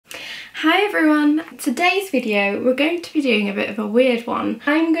Hi everyone! Today's video we're going to be doing a bit of a weird one.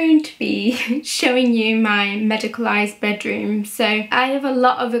 I'm going to be showing you my medicalised bedroom. So I have a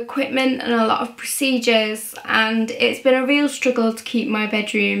lot of equipment and a lot of procedures, and it's been a real struggle to keep my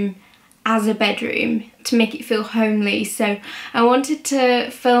bedroom as a bedroom, to make it feel homely. So I wanted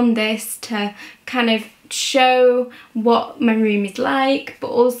to film this to kind of show what my room is like, but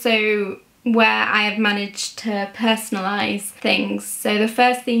also where I have managed to personalise things. So the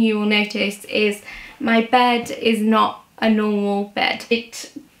first thing you will notice is my bed is not a normal bed.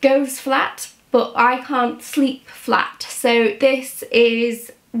 It goes flat, but I can't sleep flat. So this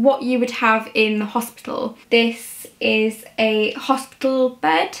is what you would have in the hospital. This is a hospital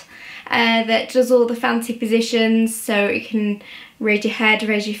bed that does all the fancy positions, so it can raise your head,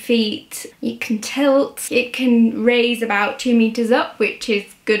 raise your feet, it can tilt, it can raise about 2 meters up, which is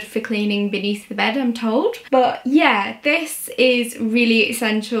good for cleaning beneath the bed, I'm told. But yeah, this is really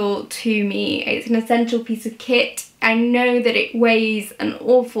essential to me. It's an essential piece of kit. I know that it weighs an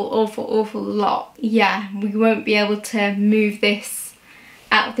awful lot. Yeah, we won't be able to move this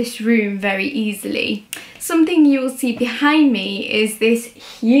out of this room very easily. Something you will see behind me is this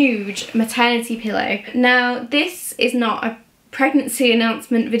huge maternity pillow. Now, this is not a pregnancy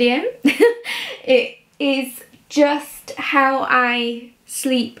announcement video. It is just how I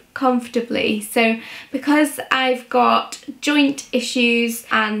sleep comfortably. So because I've got joint issues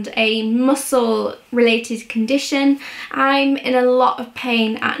and a muscle related condition, I'm in a lot of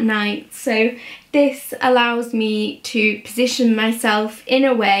pain at night. So this allows me to position myself in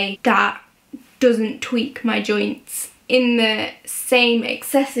a way that doesn't tweak my joints in the same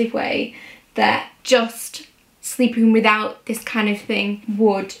excessive way that just sleeping without this kind of thing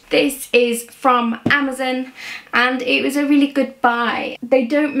would. This is from Amazon and it was a really good buy. They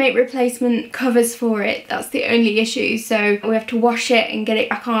don't make replacement covers for it, that's the only issue, so we have to wash it and get it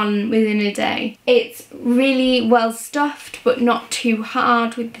back on within a day. It's really well stuffed but not too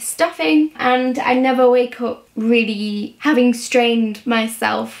hard with the stuffing, and I never wake up really having strained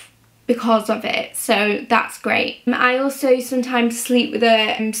myself because of it, so that's great. I also sometimes sleep with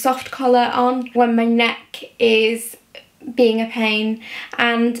a soft collar on when my neck is being a pain,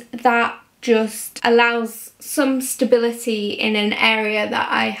 and that just allows some stability in an area that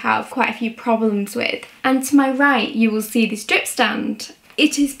I have quite a few problems with. And to my right you will see this drip stand.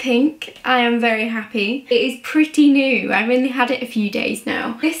 It is pink. I am very happy. It is pretty new. I've only had it a few days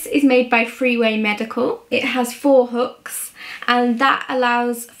now. This is made by Freeway Medical. It has 4 hooks, and that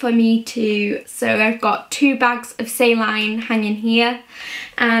allows for me to, so I've got 2 bags of saline hanging here,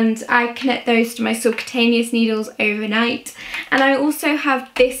 and I connect those to my subcutaneous needles overnight. And I also have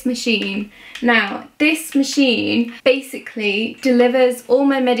this machine. Now, this machine basically delivers all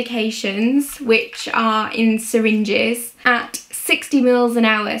my medications, which are in syringes, at 60 mils an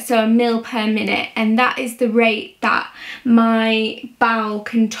hour, so a mil per minute, and that is the rate that my bowel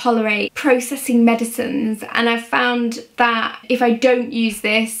can tolerate processing medicines. And I've found that if I don't use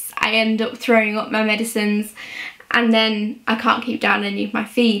this, I end up throwing up my medicines and then I can't keep down any of my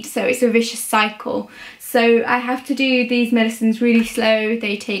feed, so it's a vicious cycle. So I have to do these medicines really slow.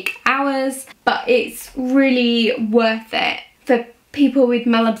 They take hours, but it's really worth it. For people with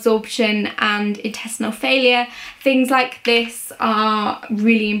malabsorption and intestinal failure, things like this are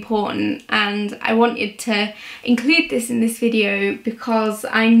really important, and I wanted to include this in this video because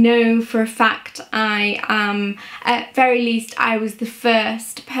I know for a fact I am, at very least I was the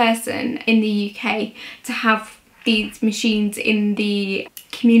first person in the UK to have these machines in the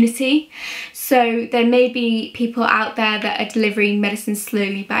community. So there may be people out there that are delivering medicine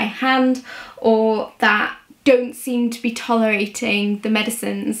slowly by hand, or that don't seem to be tolerating the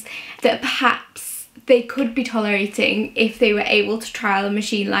medicines that perhaps they could be tolerating if they were able to trial a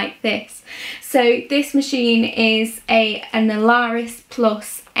machine like this. So this machine is an Alaris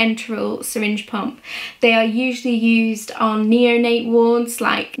Plus enteral syringe pump. They are usually used on neonate wards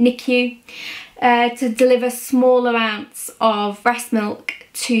like NICU to deliver small amounts of breast milk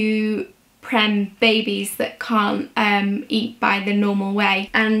to prem babies that can't eat by the normal way.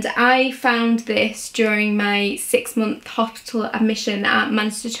 And I found this during my 6-month hospital admission at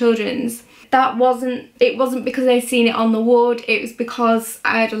Manchester Children's. It wasn't because I'd seen it on the ward, it was because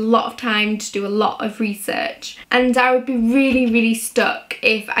I had a lot of time to do a lot of research, and I would be really stuck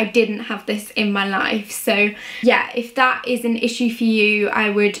if I didn't have this in my life. So yeah, if that is an issue for you, I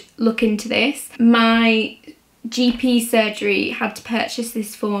would look into this. My GP surgery had to purchase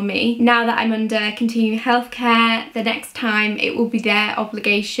this for me. Now that I'm under continuing healthcare, the next time it will be their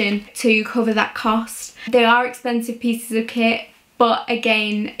obligation to cover that cost. They are expensive pieces of kit, but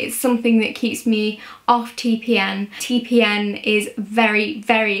again, it's something that keeps me off TPN. TPN is very,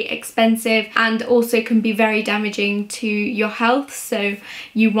 very expensive and also can be very damaging to your health, so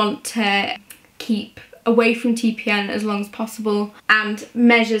you want to keep away from TPN as long as possible, and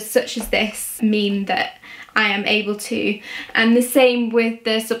measures such as this mean that I am able to. And the same with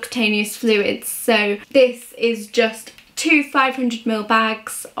the subcutaneous fluids. So this is just 2 500ml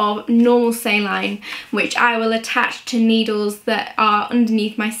bags of normal saline, which I will attach to needles that are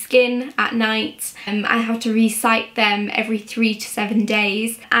underneath my skin at night. I have to re-site them every 3 to 7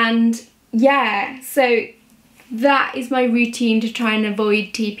 days. And yeah, so that is my routine to try and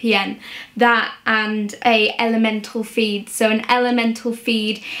avoid TPN. That and a elemental feed. So an elemental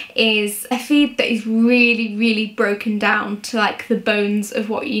feed is a feed that is really, really broken down to like the bones of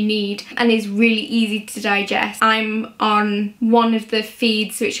what you need and is really easy to digest. I'm on one of the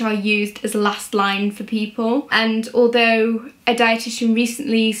feeds which are used as a last line for people, and although a dietitian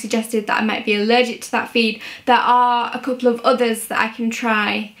recently suggested that I might be allergic to that feed, there are a couple of others that I can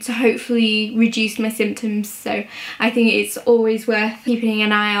try to hopefully reduce my symptoms. So I think it's always worth keeping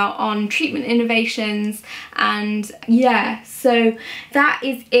an eye out on treatment innovations. And yeah, so that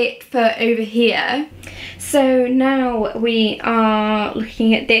is it for over here. So now we are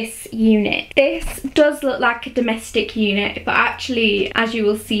looking at this unit. This does look like a domestic unit, but actually, as you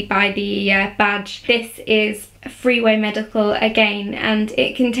will see by the badge, this is Freeway Medical again, and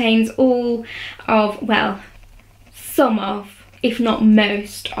it contains all of, well, some of, if not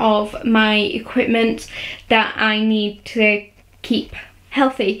most of my equipment that I need to keep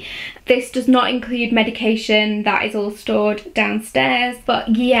healthy. This does not include medication, that is all stored downstairs.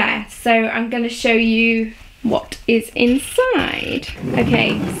 But yeah, so I'm going to show you what is inside.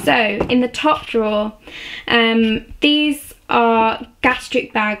 Okay, so in the top drawer, these are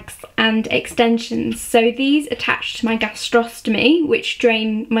gastric bags and extensions. So these attach to my gastrostomy, which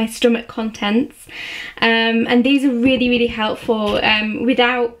drain my stomach contents, and these are really, really helpful.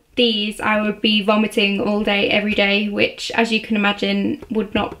 Without these I would be vomiting all day every day, which, as you can imagine,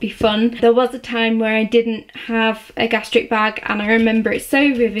 would not be fun. There was a time where I didn't have a gastric bag, and I remember it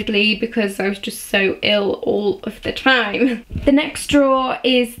so vividly because I was just so ill all of the time. The next drawer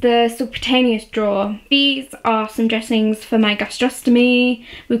is the subcutaneous drawer. These are some dressings for my gastrostomy.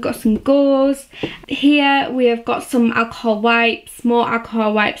 We've got some gauze. Here we have got some alcohol wipes, more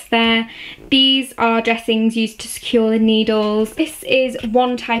alcohol wipes there. These are dressings used to secure the needles. This is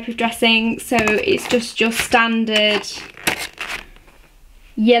one type of dressing, so it's just your standard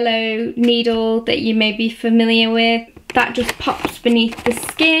yellow needle that you may be familiar with. That just pops beneath the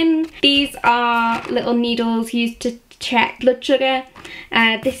skin. These are little needles used to check blood sugar.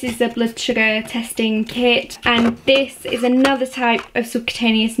 This is the blood sugar testing kit, and this is another type of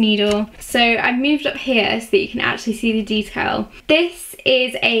subcutaneous needle. So I've moved up here so that you can actually see the detail. This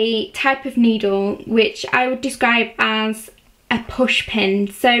is a type of needle which I would describe as a push pin.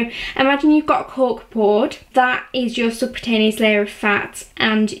 So imagine you've got a cork board, that is your subcutaneous layer of fat,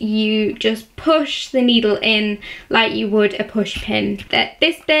 and you just push the needle in like you would a push pin.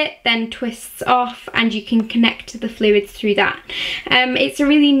 This bit then twists off and you can connect to the fluids through that. It's a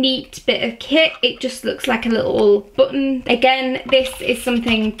really neat bit of kit. It just looks like a little button. Again, this is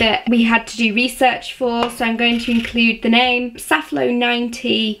something that we had to do research for, so I'm going to include the name, Saflo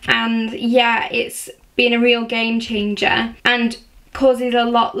 90, and yeah, it's been a real game changer and causes a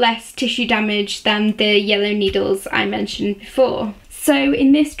lot less tissue damage than the yellow needles I mentioned before. So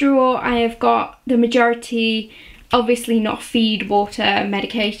in this drawer I have got the majority, obviously not feed, water,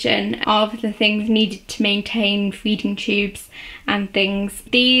 medication, of the things needed to maintain feeding tubes and things.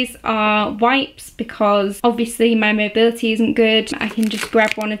 These are wipes because obviously my mobility isn't good. I can just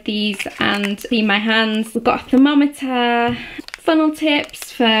grab one of these and clean my hands. We've got a thermometer, funnel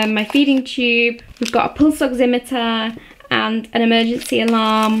tips for my feeding tube, we've got a pulse oximeter and an emergency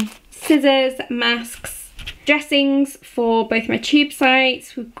alarm, scissors, masks, dressings for both my tube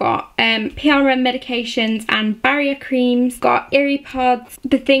sites, we've got PRM medications and barrier creams, got Iripods,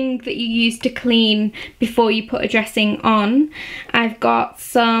 the thing that you use to clean before you put a dressing on. I've got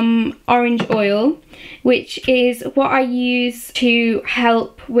some orange oil, which is what I use to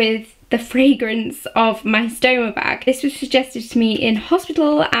help with the fragrance of my stoma bag. This was suggested to me in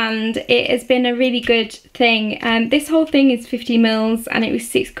hospital and it has been a really good thing. This whole thing is 50ml and it was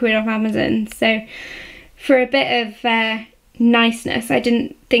 £6 off Amazon, so for a bit of niceness I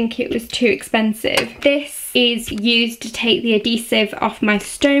didn't think it was too expensive. This is used to take the adhesive off my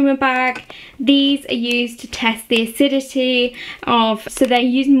stoma bag. These are used to test the acidity of, so they're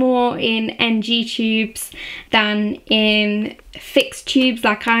used more in NG tubes than in fixed tubes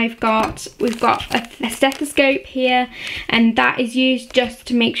like I've got. We've got a stethoscope here, and that is used just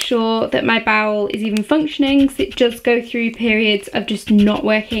to make sure that my bowel is even functioning, so it does go through periods of just not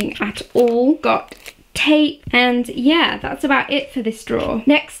working at all. Got tape, and yeah, that's about it for this drawer.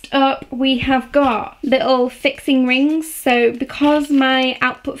 Next up, we have got little fixing rings. So because my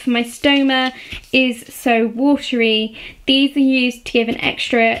output for my stoma is so watery, these are used to give an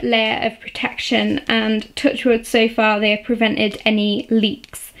extra layer of protection, and touch wood, so far they have prevented any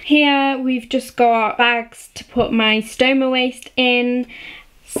leaks. Here we've just got bags to put my stoma waste in,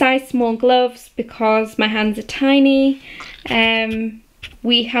 size small gloves because my hands are tiny.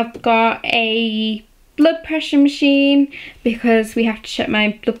 We have got a blood pressure machine because we have to check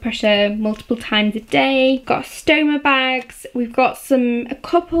my blood pressure multiple times a day. Got stoma bags. We've got a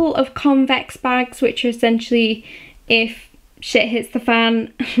couple of convex bags, which are essentially if shit hits the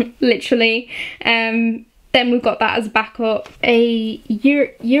fan, literally. Then we've got that as backup. A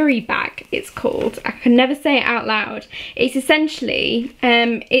Uri bag, it's called. I can never say it out loud. It's essentially,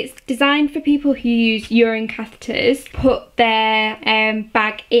 it's designed for people who use urine catheters, put their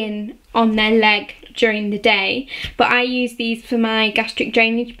bag in on their leg during the day, but I use these for my gastric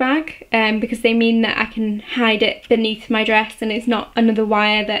drainage bag because they mean that I can hide it beneath my dress and it's not another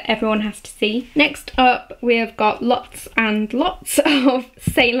wire that everyone has to see. Next up, we have got lots and lots of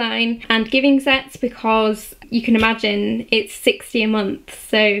saline and giving sets because you can imagine it's 60 a month,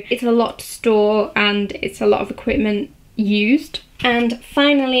 so it's a lot to store and it's a lot of equipment used. And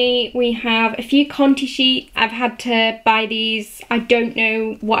finally, we have a few Conti sheets. I've had to buy these. I don't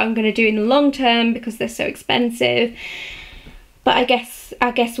know what I'm going to do in the long term because they're so expensive. But I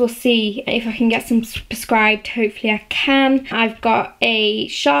guess we'll see if I can get some prescribed. Hopefully I can. I've got a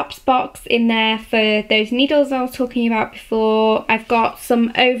sharps box in there for those needles I was talking about before. I've got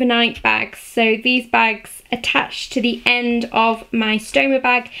some overnight bags. So these bags attach to the end of my stoma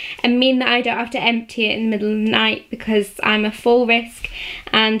bag and mean that I don't have to empty it in the middle of the night because I'm a full risk,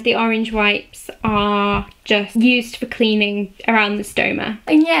 and the orange wipes are just used for cleaning around the stoma.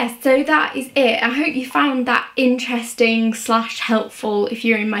 And yeah, so that is it. I hope you found that interesting / helpful if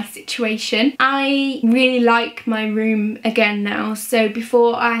you're in my situation. I really like my room again now. So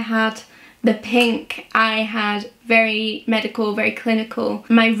before I had the pink, I had very medical, very clinical.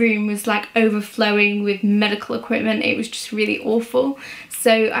 My room was like overflowing with medical equipment. It was just really awful.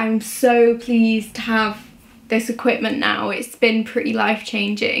 So I'm so pleased to have this equipment now. It's been pretty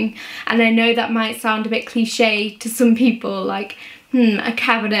life-changing, and I know that might sound a bit cliche to some people, like a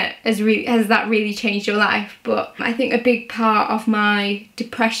cabinet has that really changed your life? But I think a big part of my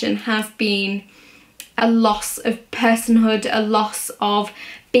depression has been a loss of personhood, a loss of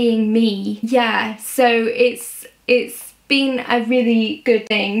being me. Yeah, so it's been a really good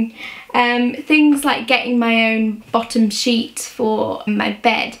thing. Things like getting my own bottom sheet for my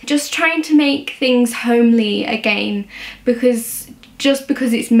bed, just trying to make things homely again, because just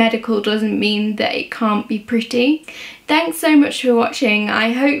because it's medical doesn't mean that it can't be pretty. Thanks so much for watching.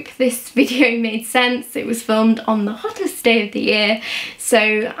 I hope this video made sense. It was filmed on the hottest day of the year, so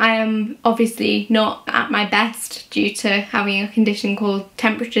I am obviously not at my best due to having a condition called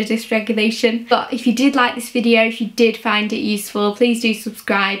temperature dysregulation. But if you did like this video, if you did find it useful, please do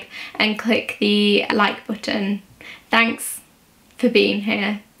subscribe and click the like button. Thanks for being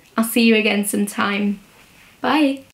here. I'll see you again sometime. Bye.